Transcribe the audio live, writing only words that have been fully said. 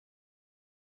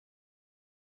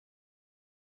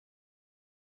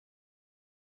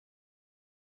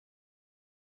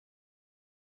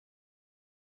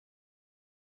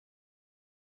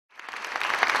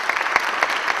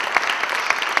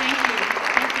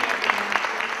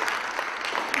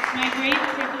my great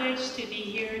privilege to be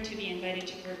here, to be invited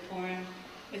to perform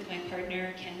with my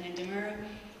partner, Ken Lindemer,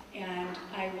 and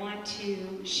I want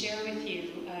to share with you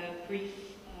a brief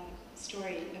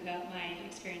story about my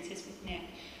experiences with Nick.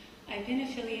 I've been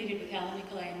affiliated with Alwin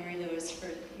Nikolais and Mary Lewis for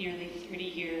nearly 30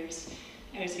 years.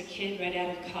 I was a kid right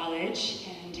out of college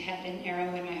and had an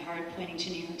arrow in my heart pointing to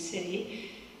New York City.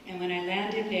 And when I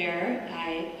landed there,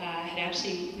 I had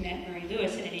actually met Murray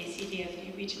Lewis at an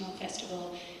ACDFA regional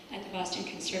festival at the Boston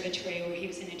Conservatory where he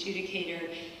was an adjudicator.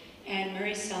 And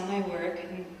Murray saw my work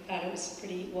and thought it was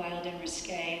pretty wild and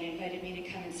risque and invited me to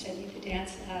come and study at the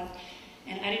dance lab.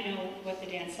 And I didn't know what the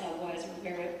dance lab was or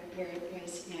where it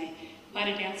was. And I bought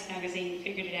a dance magazine,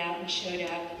 figured it out, and showed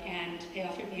up, and they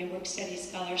offered me a work-study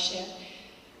scholarship.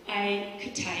 I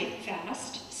could type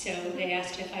fast, so they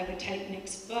asked if I would type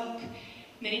Nick's book.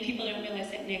 Many people don't realize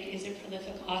that Nick is a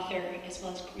prolific author, as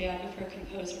well as choreographer,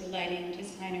 composer, lighting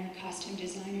designer, costume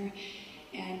designer,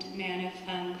 and man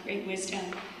of great wisdom.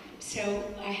 So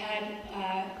I had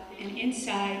an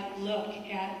inside look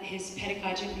at his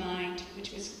pedagogic mind,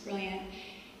 which was brilliant.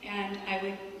 And I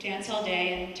would dance all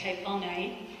day and type all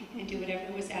night and do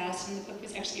whatever was asked. And the book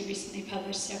was actually recently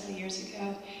published several years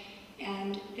ago.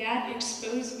 And that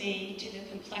exposed me to the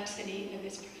complexity of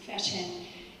this profession.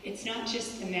 It's not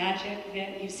just the magic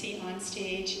that you see on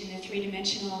stage in the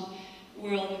three-dimensional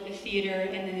world of the theater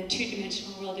and in the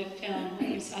two-dimensional world of film, like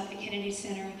you saw at the Kennedy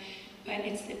Center, but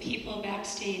it's the people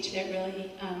backstage that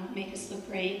really make us look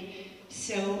great.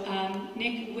 So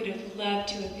Nick would have loved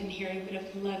to have been here. He would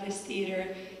have loved this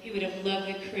theater. He would have loved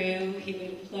the crew. He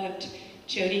would have loved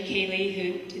Jody Cayley,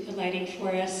 who did the lighting for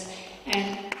us.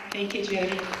 And thank you,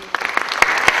 Jody.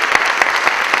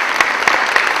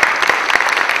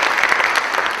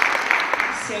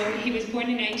 So he was born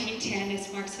in 1910.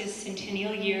 This marks his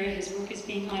centennial year. His work is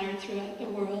being honored throughout the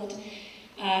world.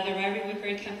 The Ryrie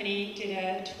Woodbury Company did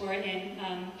a tour in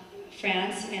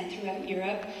France and throughout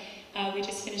Europe. We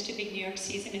just finished a big New York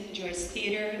season at the Joyce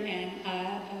Theater and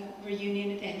a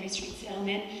reunion at the Henry Street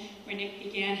Settlement, where Nick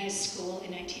began his school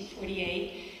in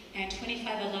 1948. And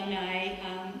 25 alumni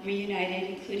reunited,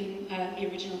 including the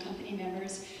original company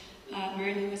members,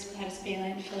 Murray Lewis, Gladys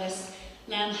Balin, Phyllis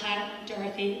Lamhat,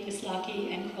 Dorothy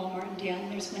Vislaki, and Cole Martindale.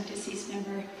 And there's one deceased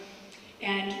member.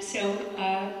 And so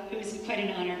it was quite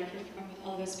an honor to perform with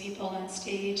all those people on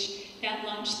stage. That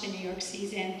launched the New York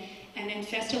season. And then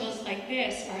festivals like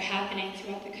this are happening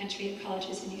throughout the country at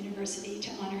colleges and universities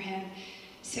to honor him.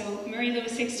 So Murray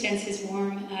Lewis extends his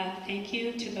warm thank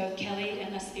you to both Kelly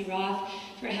and Leslie Roth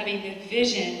for having the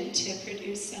vision to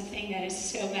produce something that is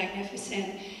so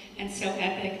magnificent and so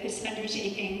epic. This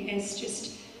undertaking is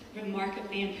just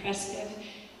remarkably impressive.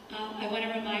 I want to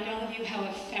remind all of you how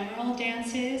ephemeral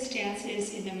dance is. Dance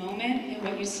is in the moment, and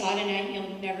what you saw tonight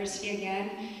you'll never see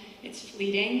again. It's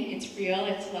fleeting, it's real,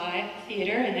 it's live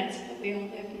theater, and that's what we all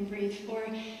live and breathe for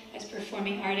as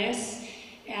performing artists.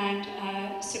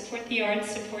 And support the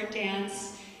arts, support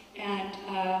dance, and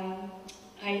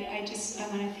I want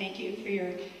to thank you for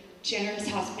your generous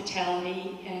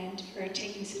hospitality and for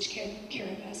taking such care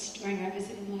of us during our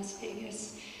visit in Las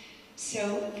Vegas.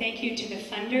 So thank you to the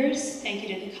funders, thank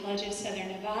you to the College of Southern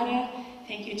Nevada,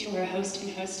 thank you to our host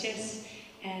and hostess,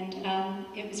 and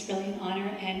it was really an honor,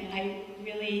 and I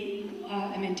really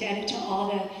am indebted to all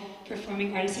the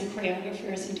performing artists and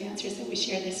choreographers and dancers that we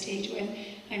share this stage with.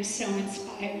 I'm so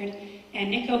inspired, and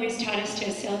Nick always taught us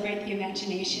to celebrate the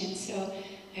imagination, so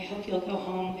I hope you'll go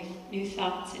home with new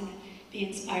thoughts and be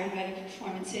inspired by the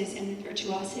performances and the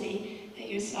virtuosity that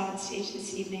you saw on stage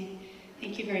this evening.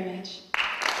 Thank you very much.